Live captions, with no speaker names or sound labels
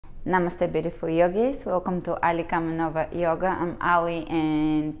Namaste, beautiful yogis. Welcome to Ali Kamenova Yoga. I'm Ali,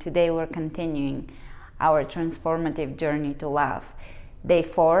 and today we're continuing our transformative journey to love. Day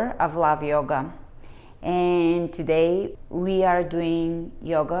 4 of Love Yoga. And today we are doing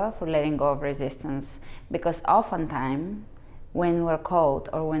yoga for letting go of resistance, because oftentimes when we're called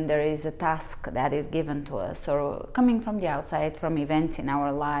or when there is a task that is given to us or coming from the outside, from events in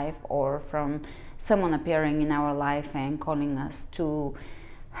our life or from someone appearing in our life and calling us to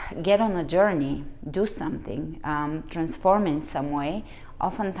get on a journey, do something, transform in some way,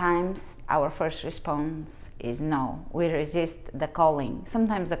 oftentimes our first response is no. We resist the calling.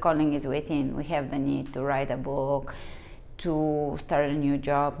 Sometimes the calling is within. We have the need to write a book, to start a new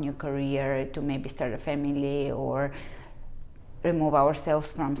job, new career, to maybe start a family or remove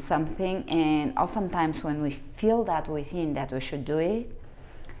ourselves from something. And oftentimes when we feel that within that we should do it,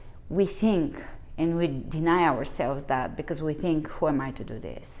 we think and we deny ourselves that, because we think, who am I to do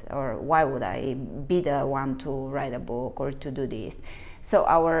this? Or why would I be the one to write a book or to do this? So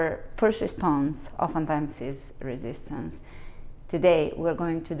our first response oftentimes is resistance. Today we're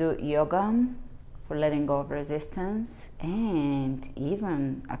going to do yoga for letting go of resistance and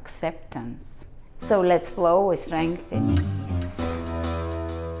even acceptance. So let's flow with strength and ease.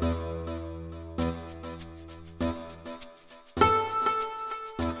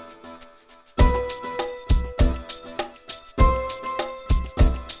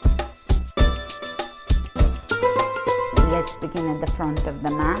 Let's begin at the front of the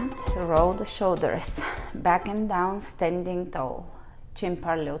mat. Roll the shoulders back and down, standing tall. Chin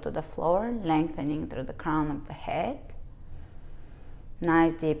parallel to the floor, lengthening through the crown of the head.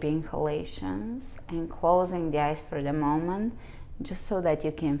 Nice deep inhalations and closing the eyes for the moment, just so that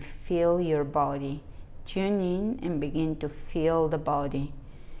you can feel your body. Tune in and begin to feel the body.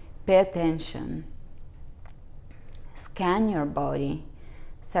 Pay attention. Scan your body,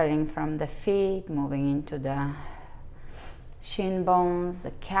 starting from the feet, moving into the shin bones,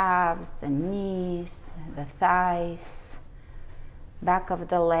 the calves, the knees, the thighs, back of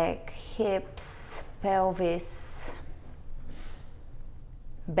the leg, hips, pelvis,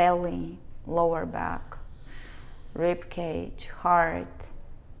 belly, lower back, rib cage, heart,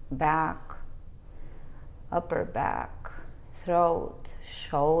 back, upper back, throat,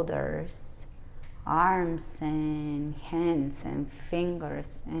 shoulders, arms and hands and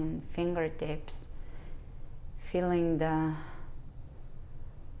fingers and fingertips. Feeling the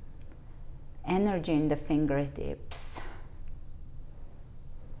energy in the fingertips.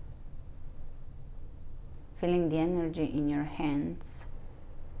 Feeling the energy in your hands.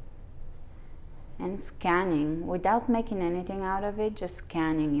 And scanning, without making anything out of it, just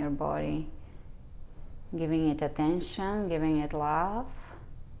scanning your body. Giving it attention, giving it love.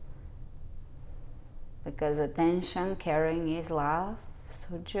 Because attention, caring is love.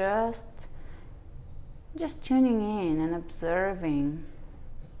 So just tuning in and observing,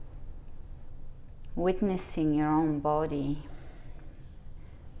 witnessing your own body.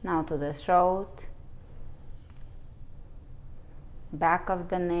 Now to the throat, back of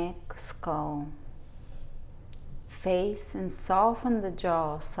the neck, skull, face, and soften the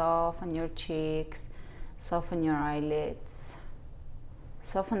jaw, soften your cheeks, soften your eyelids,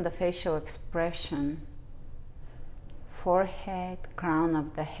 soften the facial expression, forehead, crown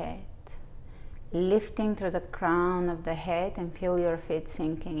of the head. Lifting through the crown of the head and feel your feet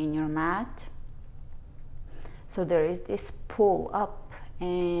sinking in your mat. So there is this pull up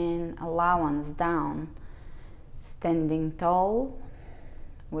and allowance down. Standing tall,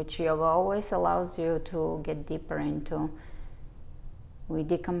 which yoga always allows you to get deeper into. We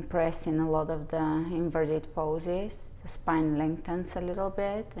decompress in a lot of the inverted poses. The spine lengthens a little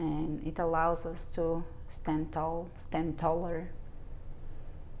bit and it allows us to stand tall, stand taller.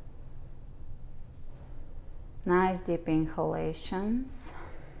 Nice deep inhalations.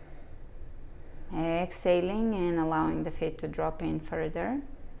 Exhaling and allowing the feet to drop in further.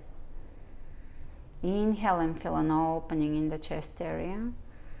 Inhale and feel an opening in the chest area.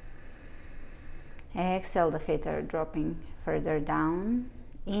 Exhale, the feet are dropping further down.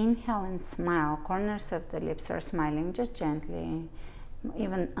 Inhale and smile. Corners of the lips are smiling, just gently,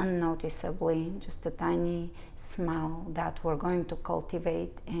 even unnoticeably. Just a tiny smile that we're going to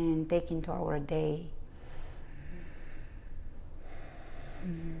cultivate and take into our day.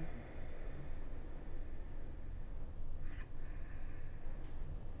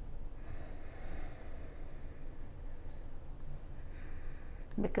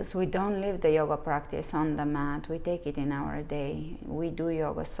 Because we don't live the yoga practice on the mat, we take it in our day. We do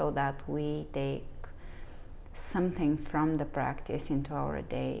yoga so that we take something from the practice into our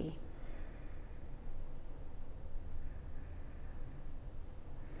day.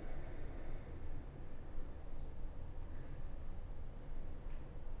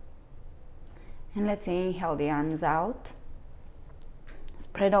 And let's inhale the arms out.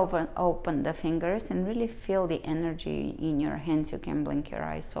 Spread open the fingers and really feel the energy in your hands. You can blink your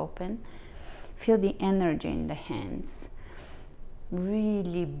eyes open. Feel the energy in the hands.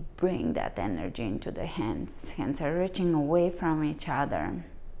 Really bring that energy into the hands. Hands are reaching away from each other.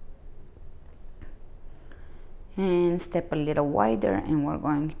 And step a little wider, and we're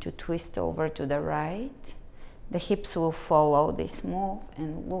going to twist over to the right. The hips will follow this move,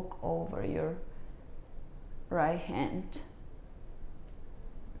 and look over your right hand.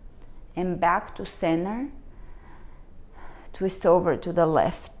 And back to center. Twist over to the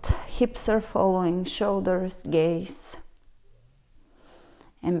left. Hips are following, shoulders, gaze.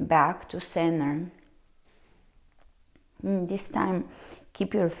 And back to center. This time,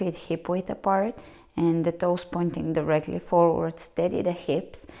 keep your feet hip width apart and the toes pointing directly forward. Steady the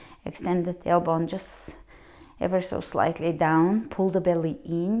hips, extend the tailbone just ever so slightly down. Pull the belly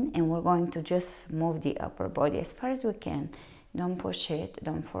in, and we're going to just move the upper body as far as we can. Don't push it,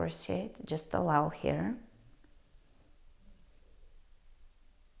 don't force it, just allow here.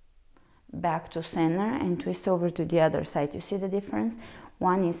 Back to center and twist over to the other side. You see the difference?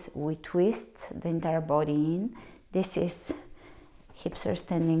 One is we twist the entire body in. This is hips are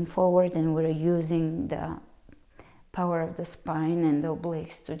standing forward, and we're using the power of the spine and the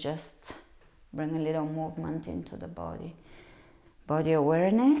obliques to just bring a little movement into the body. Body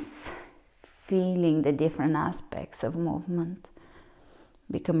awareness, feeling the different aspects of movement,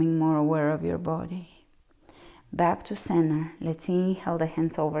 becoming more aware of your body. Back to center. Let's inhale the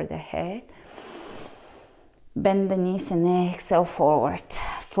hands over the head. Bend the knees and exhale forward.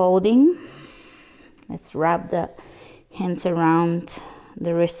 Folding. Let's wrap the hands around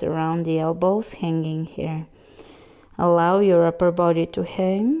the wrists, around the elbows, hanging here. Allow your upper body to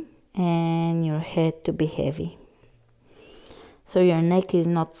hang and your head to be heavy. So your neck is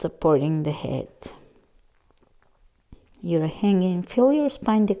not supporting the head. You're hanging. Feel your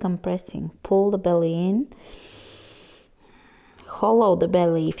spine decompressing. Pull the belly in. Hollow the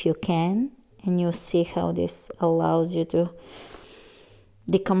belly if you can, and you'll see how this allows you to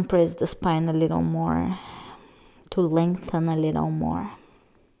decompress the spine a little more, to lengthen a little more.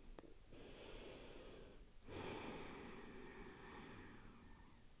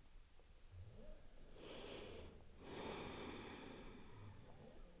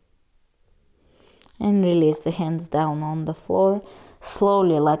 And release the hands down on the floor.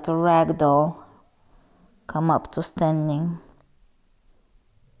 Slowly, like a rag doll, come up to standing.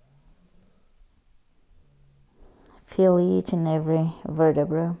 Feel each and every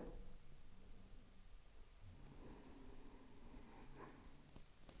vertebra.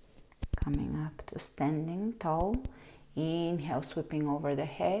 Coming up to standing tall. Inhale, sweeping over the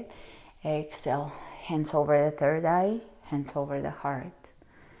head. Exhale, hands over the third eye, hands over the heart.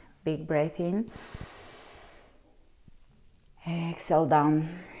 Big breath in. Exhale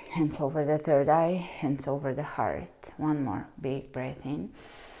down, hands over the third eye, hands over the heart. One more, big breath in.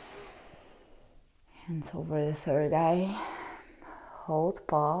 Hands over the third eye. Hold,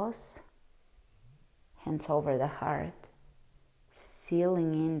 pause. Hands over the heart.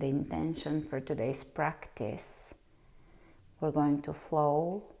 Sealing in the intention for today's practice. We're going to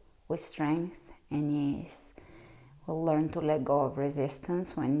flow with strength and ease. We'll learn to let go of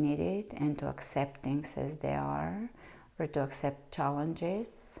resistance when needed and to accept things as they are, or to accept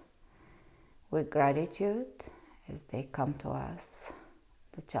challenges with gratitude as they come to us.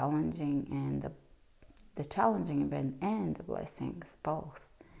 The challenging event and the blessings, both.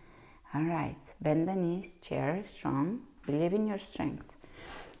 All right, bend the knees, chair strong, believe in your strength.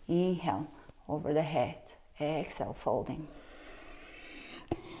 Inhale, over the head. Exhale, folding.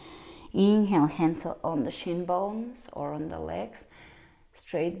 Inhale, hands on the shin bones or on the legs.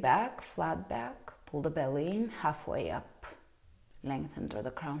 Straight back, flat back. Pull the belly in, halfway up. Lengthen through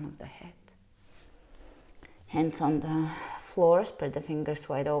the crown of the head. Hands on the floor, spread the fingers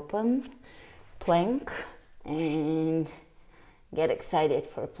wide open. Plank, and get excited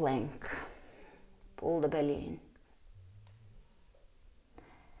for plank. Pull the belly in.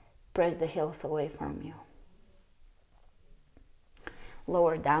 Press the heels away from you.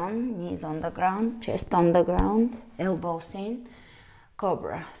 Lower down, knees on the ground, chest on the ground, elbows in,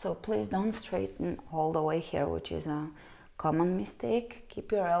 cobra. So please don't straighten all the way here, which is a common mistake.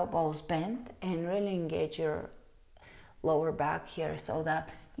 Keep your elbows bent and really engage your lower back here so that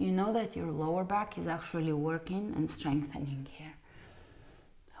you know that your lower back is actually working and strengthening here.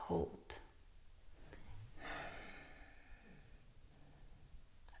 Hold.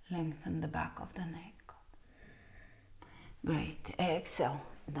 Lengthen the back of the neck. Great. Exhale,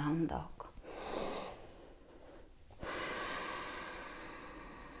 down dog.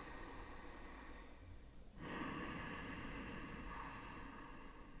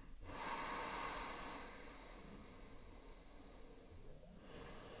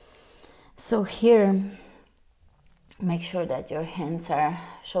 So here, make sure that your hands are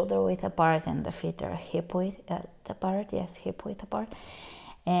shoulder width apart and the feet are hip width apart. Yes, hip width apart.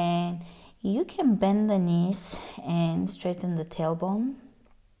 And you can bend the knees and straighten the tailbone.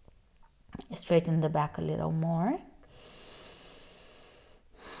 Straighten the back a little more.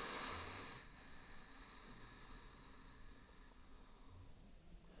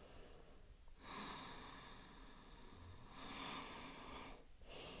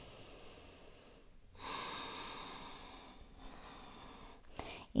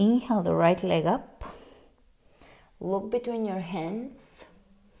 Inhale the right leg up. Look between your hands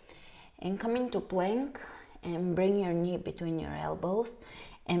and come into plank and bring your knee between your elbows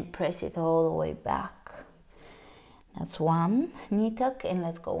and press it all the way back. That's one knee tuck, and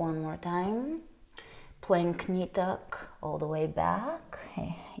let's go one more time. Plank knee tuck all the way back.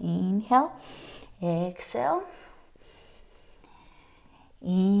 Inhale, exhale.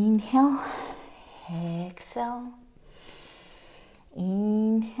 Inhale, exhale.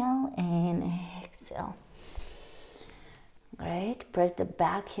 Inhale and exhale. Great. Press the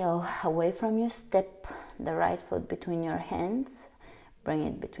back heel away from you. Step the right foot between your hands. Bring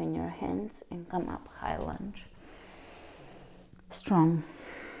it between your hands and come up, high lunge. Strong.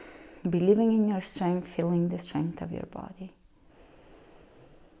 Believing in your strength, feeling the strength of your body.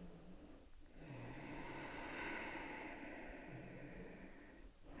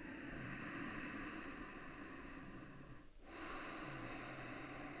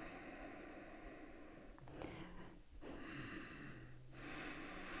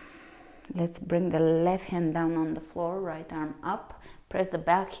 Let's bring the left hand down on the floor, right arm up. Press the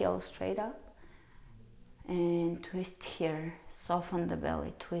back heel straight up and twist here. Soften the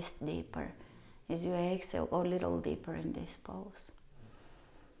belly, twist deeper. As you exhale, go a little deeper in this pose.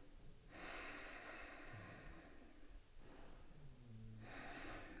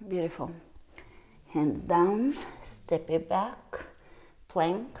 Beautiful. Hands down, step it back,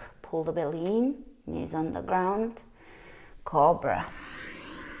 plank, pull the belly in, knees on the ground, cobra.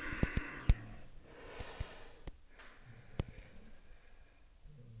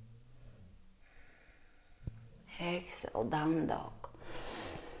 Exhale, down dog.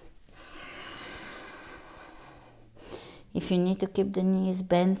 If you need to keep the knees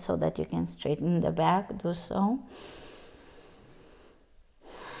bent so that you can straighten the back, do so.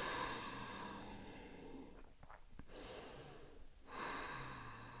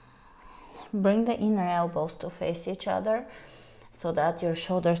 Bring the inner elbows to face each other so that your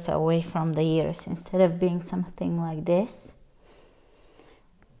shoulders are away from the ears instead of being something like this.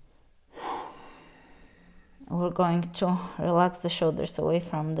 We're going to relax the shoulders away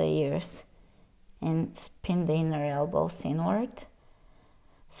from the ears and spin the inner elbows inward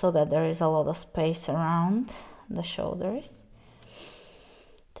so that there is a lot of space around the shoulders.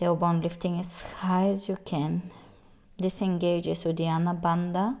 Tailbone lifting as high as you can. This engages Uddiyana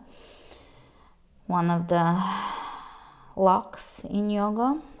Bandha, one of the locks in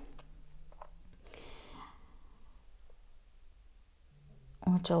yoga,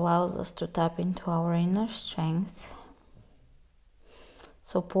 which allows us to tap into our inner strength.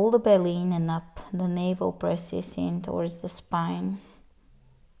 So pull the belly in and up, the navel presses in towards the spine.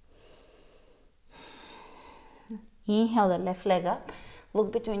 Inhale the left leg up,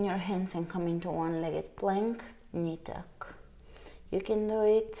 look between your hands and come into one-legged plank, knee tuck. You can do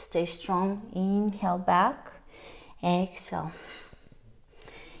it, stay strong. Inhale back, exhale.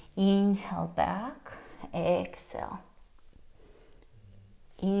 Inhale back, exhale.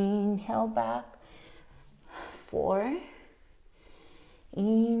 Inhale back, 4.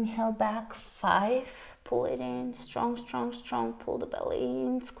 Inhale back, 5. Pull it in, strong, strong, strong. Pull the belly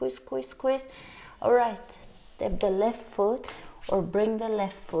in, squeeze, squeeze, squeeze. All right, step the left foot or bring the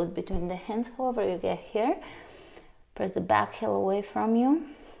left foot between the hands, however you get here. Press the back heel away from you.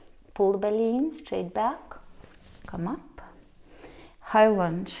 Pull the belly in, straight back. Come up. High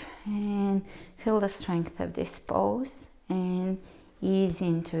lunge and feel the strength of this pose and ease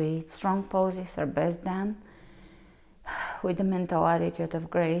into it. Strong poses are best done with the mental attitude of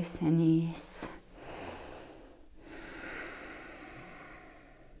grace and ease.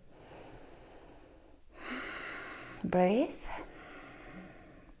 Breathe.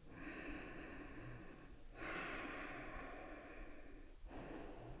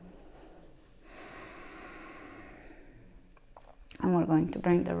 And we're going to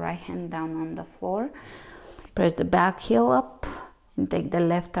bring the right hand down on the floor. Press the back heel up and take the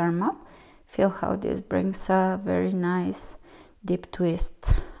left arm up. Feel how this brings a very nice deep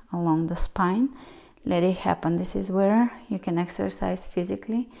twist along the spine. Let it happen. This is where you can exercise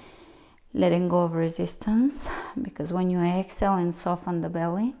physically, letting go of resistance, because when you exhale and soften the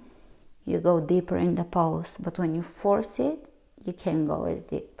belly, you go deeper in the pose, but when you force it, you can't go as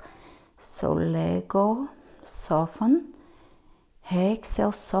deep. So let go, soften,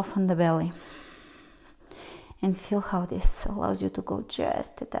 exhale, soften the belly. And feel how this allows you to go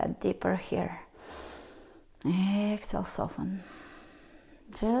just a tad deeper here. Exhale, soften.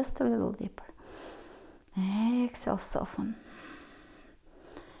 Just a little deeper. Exhale, soften.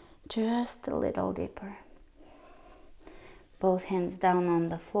 Just a little deeper. Both hands down on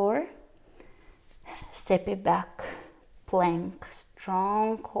the floor. Step it back. Plank.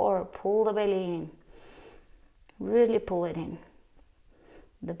 Strong core. Pull the belly in. Really pull it in.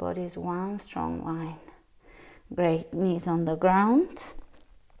 The body is one strong line. Great. Knees on the ground.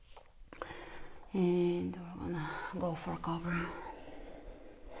 And we're gonna go for cobra.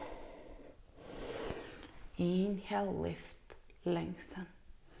 Inhale, lift, lengthen.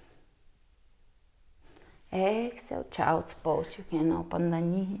 Exhale, child's pose. You can open the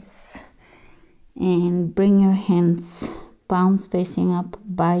knees and bring your hands, palms facing up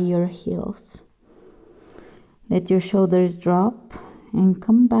by your heels. Let your shoulders drop and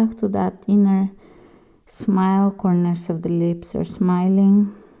come back to that inner smile. Corners of the lips are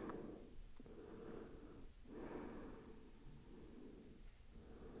smiling.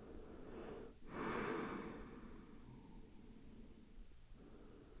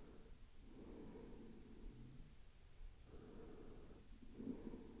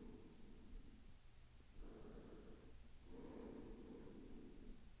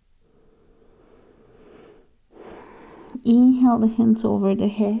 Inhale the hands over the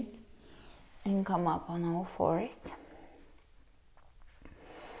head and come up on all fours.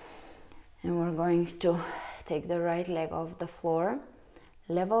 And we're going to take the right leg off the floor,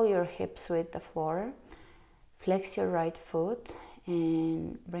 level your hips with the floor, flex your right foot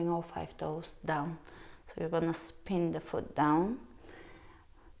and bring all 5 toes down. So you're gonna spin the foot down,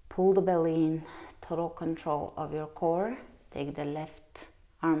 pull the belly in, total control of your core, take the left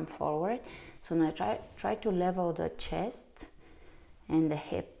arm forward. So now try to level the chest and the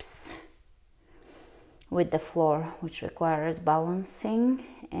hips with the floor, which requires balancing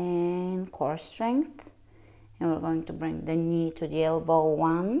and core strength. And we're going to bring the knee to the elbow,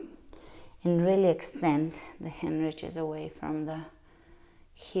 1, and really extend. The hand reaches away from the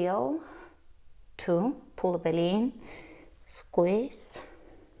heel, 2, pull the belly in, squeeze,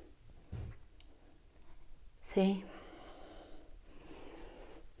 3,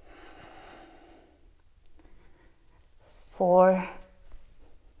 4,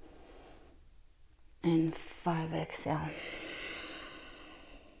 and 5. Exhale.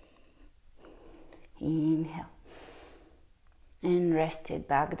 Inhale. And rest it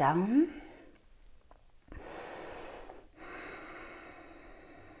back down.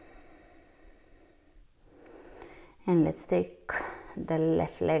 And let's take the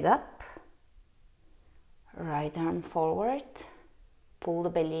left leg up. Right arm forward. Pull the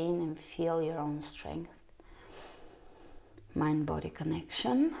belly in and feel your own strength. Mind-body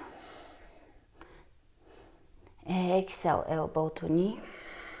connection. Exhale, elbow to knee.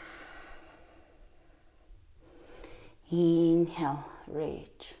 Inhale,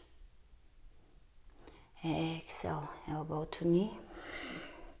 reach. Exhale, elbow to knee.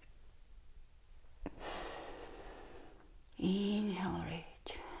 Inhale,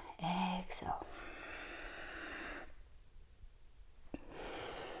 reach. Exhale.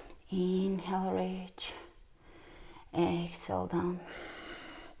 Inhale, reach. Exhale, down.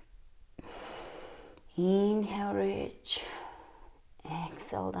 Inhale, reach.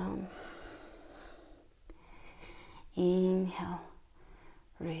 Exhale, down. Inhale,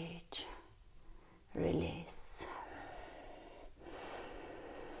 reach, release.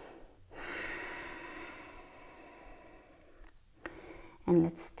 And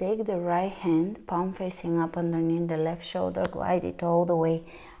let's take the right hand, palm facing up underneath the left shoulder, glide it all the way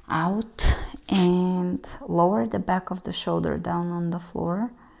out and lower the back of the shoulder down on the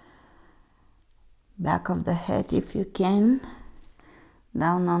floor. Back of the head, if you can,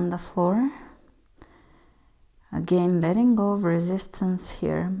 down on the floor. Again, letting go of resistance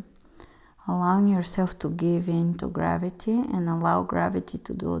here, allowing yourself to give in to gravity and allow gravity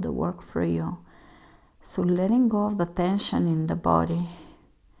to do the work for you. So letting go of the tension in the body,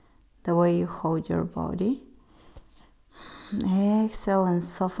 the way you hold your body. Exhale and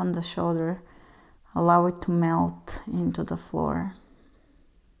soften the shoulder, allow it to melt into the floor.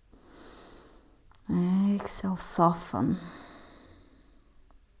 Exhale, soften.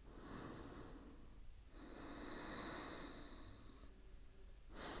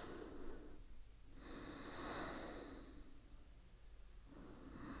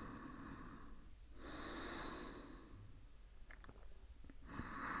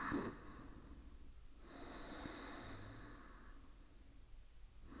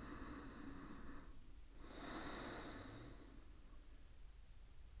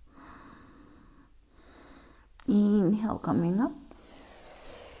 inhale, coming up.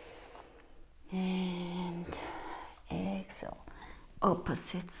 And exhale,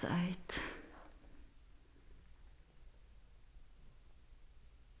 opposite side.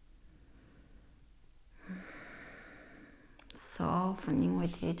 Softening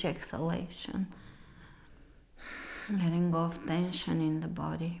with each exhalation, letting go of tension in the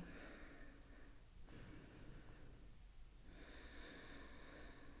body.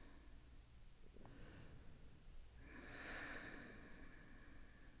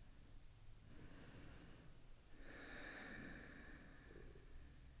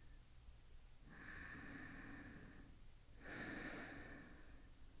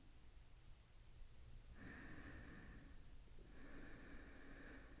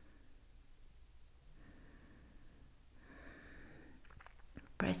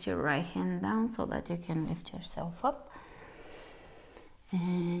 Press your right hand down so that you can lift yourself up.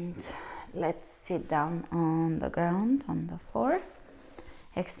 And let's sit down on the ground, on the floor.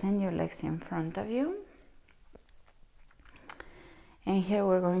 Extend your legs in front of you. And here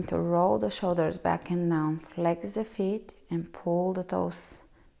we're going to roll the shoulders back and down, flex the feet and pull the toes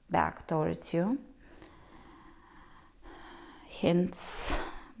back towards you. Hands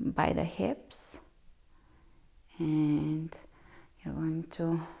by the hips. And you're going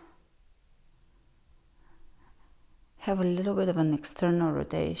to have a little bit of an external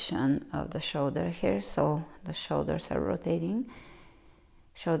rotation of the shoulder here, so the shoulders are rotating.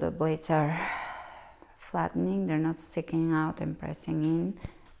 Shoulder blades are flattening, they're not sticking out and pressing in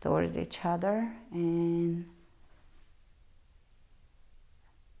towards each other, and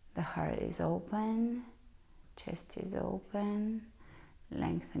the heart is open, chest is open,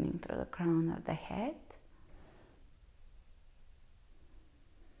 lengthening through the crown of the head.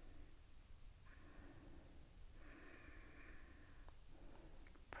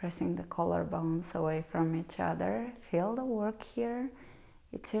 Pressing the collarbones away from each other. Feel the work here.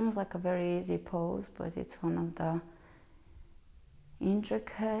 It seems like a very easy pose, but it's one of the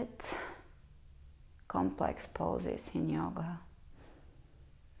intricate, complex poses in yoga.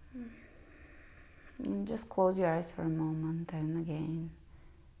 And just close your eyes for a moment and again,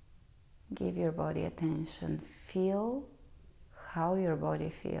 give your body attention. Feel how your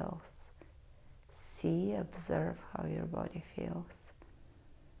body feels. See, observe how your body feels.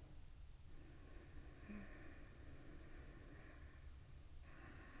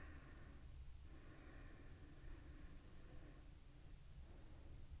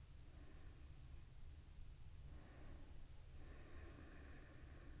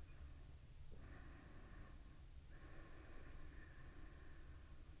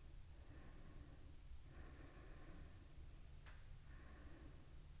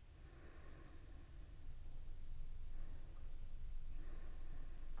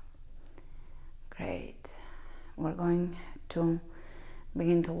 Great. We're going to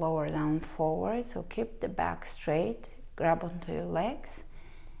begin to lower down forward, so keep the back straight, grab onto your legs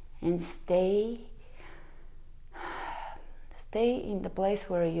and stay in the place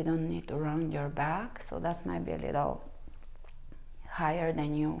where you don't need to round your back. So that might be a little higher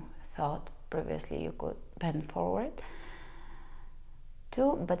than you thought previously you could bend forward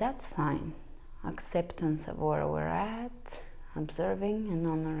to, but that's fine. Acceptance of where we're at, observing and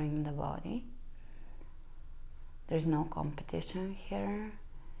honoring the body. There's no competition here.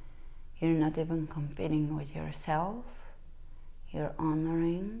 You're not even competing with yourself. You're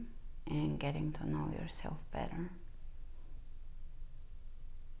honoring and getting to know yourself better.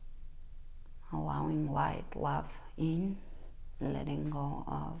 Allowing light, love in, letting go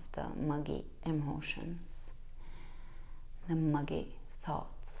of the muggy emotions, the muggy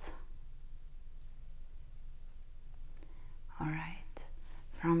thoughts. All right,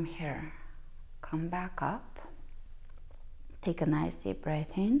 from here, come back up. Take a nice deep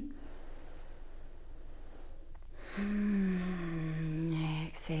breath in.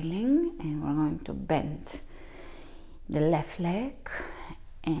 Exhaling, and we're going to bend the left leg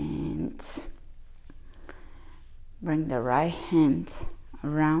and bring the right hand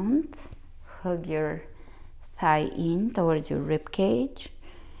around. Hug your thigh in towards your rib cage.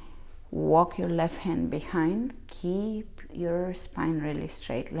 Walk your left hand behind. Keep your spine really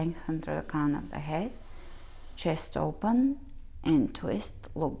straight. Lengthen through the crown of the head. Chest open. And twist,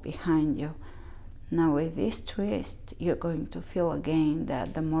 look behind you. Now with this twist, you're going to feel again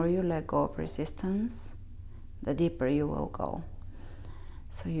that the more you let go of resistance, the deeper you will go.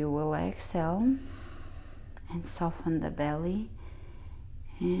 So you will exhale and soften the belly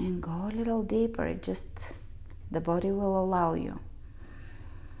and go a little deeper. The body will allow you.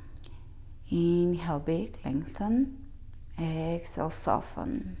 Inhale big, lengthen. Exhale,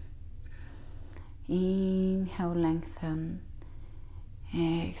 soften. Inhale, lengthen.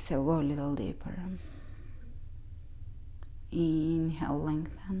 Exhale, go a little deeper. Inhale,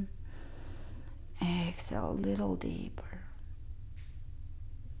 lengthen. Exhale, a little deeper.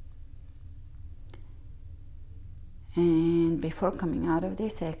 And before coming out of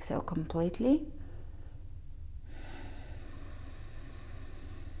this, exhale completely.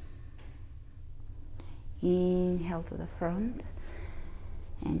 Inhale to the front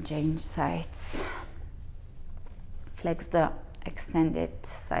and change sides. Flex the extended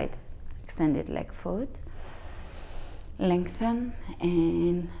leg foot. Lengthen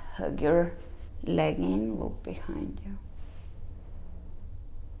and hug your leg in, look behind you.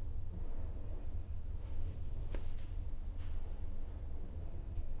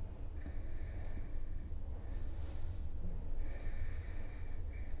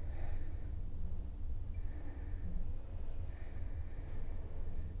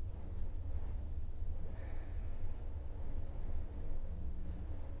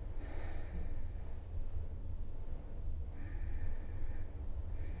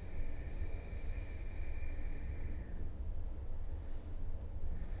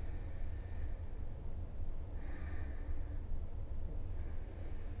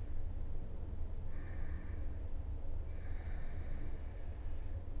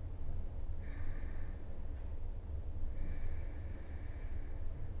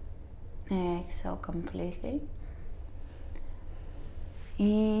 Exhale completely.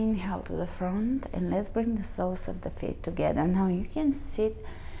 Inhale to the front, and let's bring the soles of the feet together. Now you can sit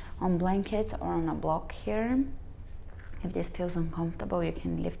on blankets or on a block here. If this feels uncomfortable, you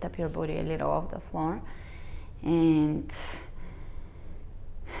can lift up your body a little off the floor and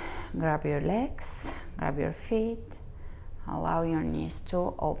grab your legs, grab your feet, allow your knees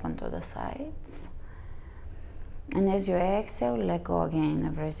to open to the sides. And as you exhale, let go again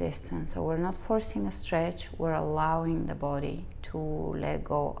of resistance. So we're not forcing a stretch, we're allowing the body to let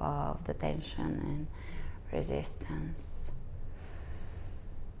go of the tension and resistance.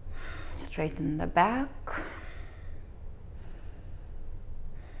 Straighten the back.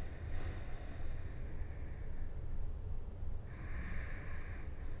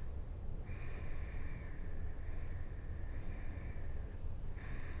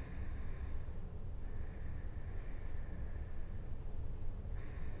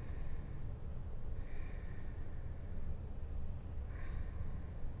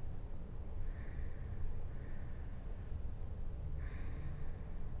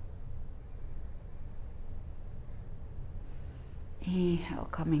 Inhale,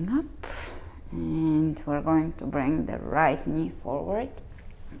 coming up, and we're going to bring the right knee forward,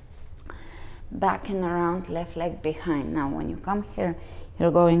 back and around, left leg behind. Now when you come here,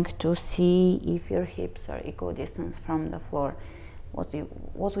 you're going to see if your hips are equal distance from the floor. What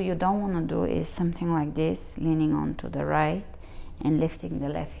you don't want to do is something like this, leaning onto the right and lifting the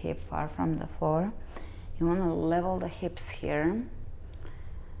left hip far from the floor. You want to level the hips here,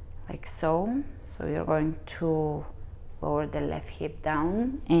 like so. So you're going to lower the left hip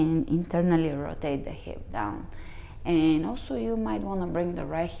down and internally rotate the hip down. And also you might want to bring the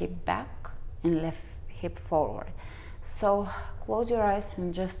right hip back and left hip forward. So close your eyes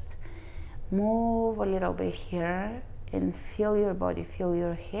and just move a little bit here and feel your body, feel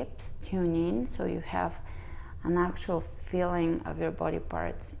your hips, tune in so you have an actual feeling of your body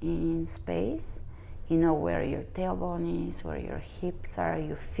parts in space. You know where your tailbone is, where your hips are,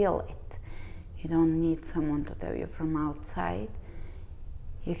 you feel it. You don't need someone to tell you from outside.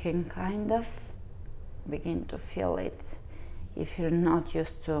 You can kind of begin to feel it if you're not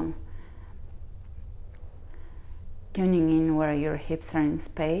used to tuning in where your hips are in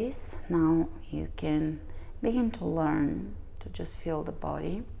space. Now you can begin to learn to just feel the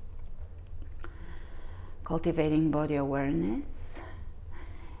body, cultivating body awareness.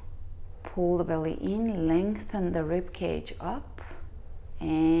 Pull the belly in, lengthen the rib cage up,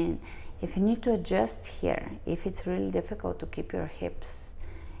 and if you need to adjust here, if it's really difficult to keep your hips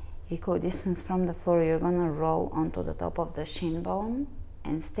equal distance from the floor, you're gonna roll onto the top of the shin bone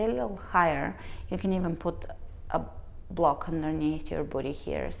and stay a little higher. You can even put a block underneath your booty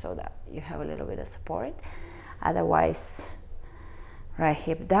here so that you have a little bit of support. Otherwise, right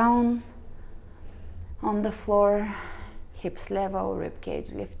hip down on the floor, hips level, rib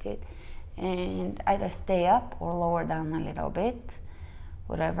cage lifted, and either stay up or lower down a little bit,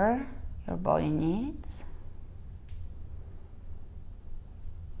 whatever your body needs.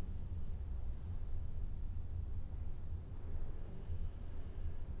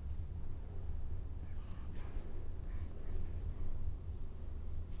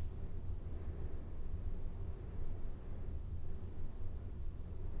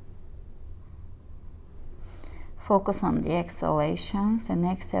 focus on the exhalations and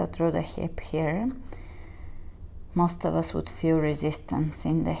exhale through the hip here. Most of us would feel resistance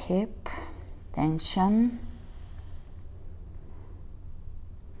in the hip, tension.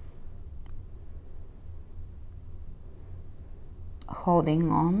 Holding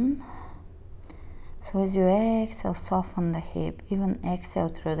on. So as you exhale, soften the hip, even exhale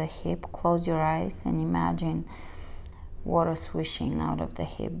through the hip, close your eyes and imagine water swishing out of the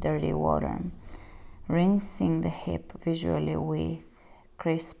hip, dirty water. Rinsing the hip visually with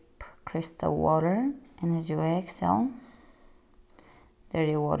crisp crystal water, and as you exhale,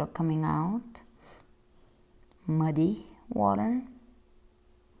 dirty water coming out, muddy water.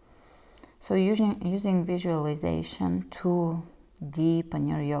 So using visualization to deepen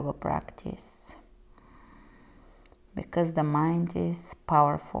your yoga practice, because the mind is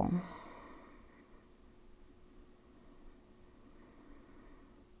powerful.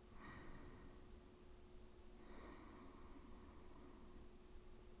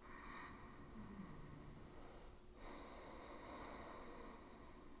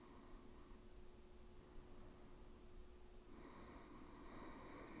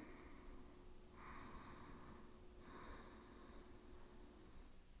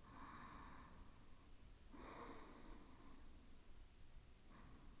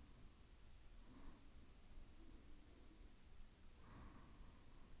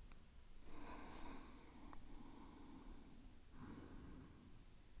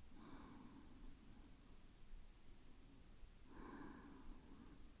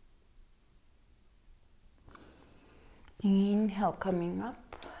 Inhale, coming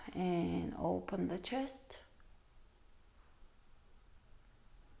up and open the chest.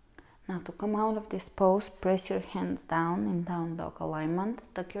 Now to come out of this pose, press your hands down in down dog alignment,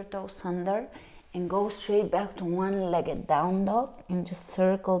 tuck your toes under and go straight back to one-legged down dog and just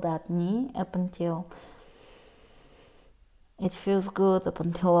circle that knee up until it feels good, up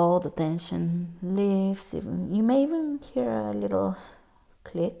until all the tension lifts. You may even hear a little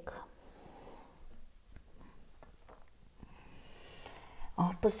click.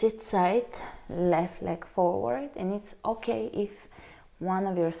 Opposite side, left leg forward, and it's okay if one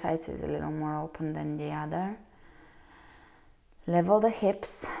of your sides is a little more open than the other. Level the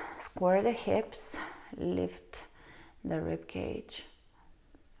hips, square the hips, lift the rib cage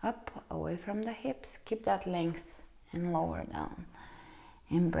up, away from the hips, keep that length and lower down.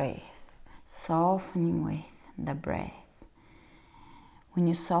 And breathe, softening with the breath. When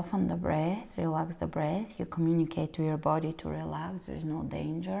you soften the breath, relax the breath, you communicate to your body to relax. There is no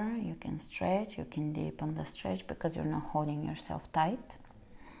danger. You can stretch, you can deepen the stretch because you're not holding yourself tight.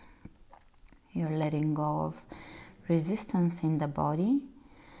 You're letting go of resistance in the body.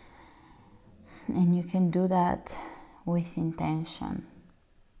 And you can do that with intention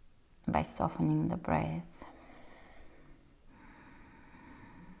by softening the breath.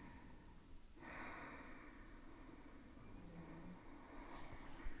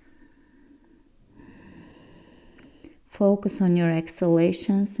 Focus on your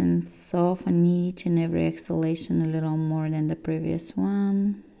exhalations and soften each and every exhalation a little more than the previous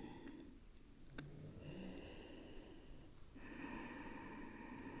one.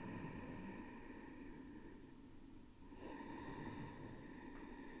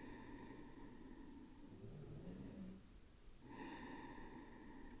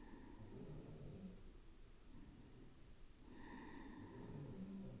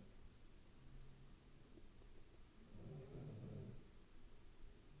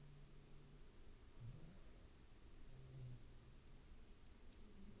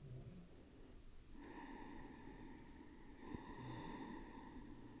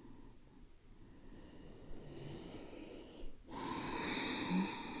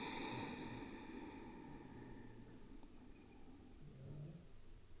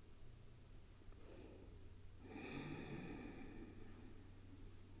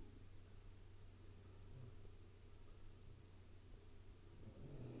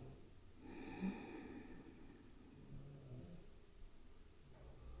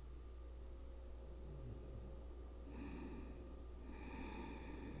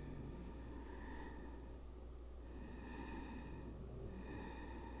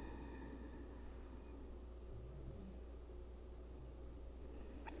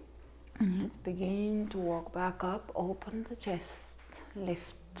 And let's begin to walk back up, open the chest,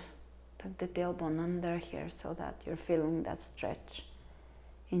 lift, tuck the tailbone under here so that you're feeling that stretch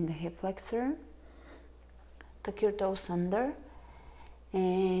in the hip flexor. Tuck your toes under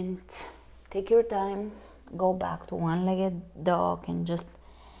and take your time, go back to one-legged dog and just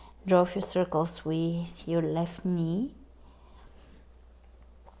draw a few circles with your left knee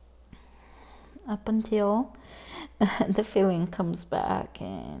up until the feeling comes back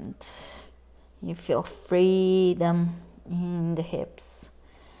and you feel freedom in the hips.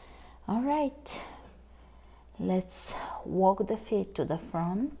 All right, let's walk the feet to the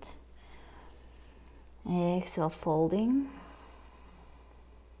front. Exhale, folding.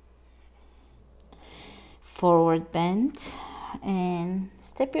 Forward bend and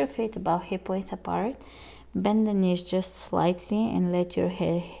step your feet about hip width apart. Bend the knees just slightly and let your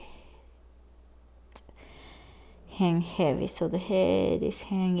head hang heavy. So the head is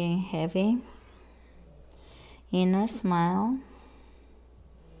hanging heavy. Inner smile.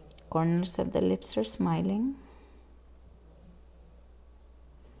 Corners of the lips are smiling.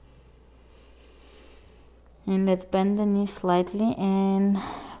 And let's bend the knees slightly and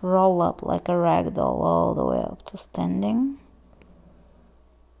roll up like a rag doll all the way up to standing.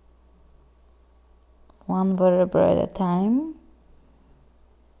 One vertebra at a time.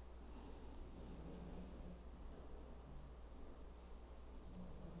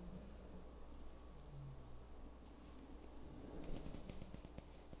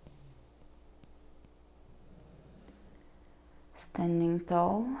 Standing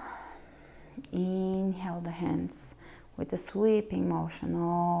tall. Inhale the hands with a sweeping motion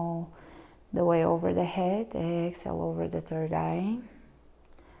all the way over the head. Exhale over the third eye.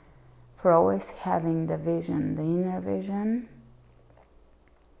 For always having the vision, the inner vision,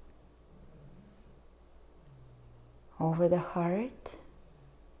 over the heart,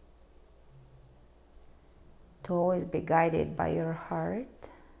 to always be guided by your heart.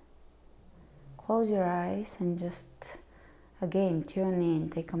 Close your eyes and just again tune in,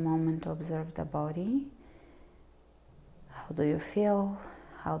 take a moment to observe the body. How do you feel?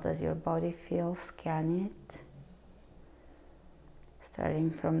 How does your body feel? Scan it.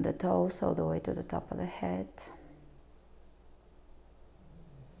 Starting from the toes all the way to the top of the head.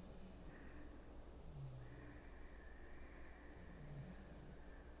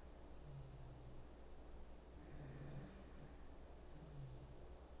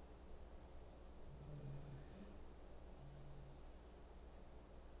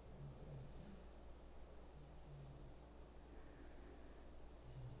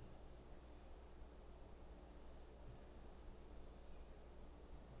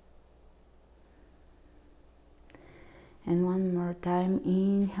 And one more time,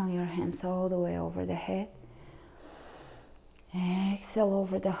 inhale your hands all the way over the head. Exhale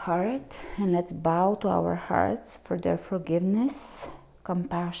over the heart, and let's bow to our hearts for their forgiveness,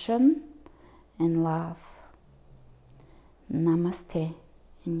 compassion, and love. Namaste.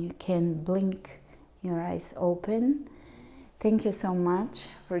 And you can blink your eyes open. Thank you so much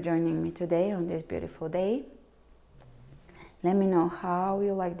for joining me today on this beautiful day. Let me know how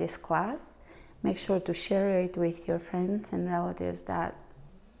you like this class. Make sure to share it with your friends and relatives that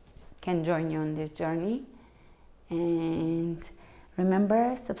can join you on this journey. And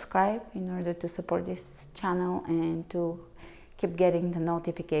remember, subscribe in order to support this channel and to keep getting the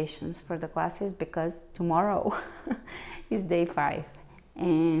notifications for the classes, because tomorrow is day 5.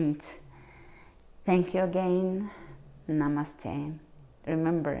 And thank you again. Namaste.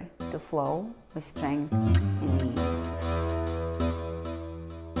 Remember to flow with strength and ease.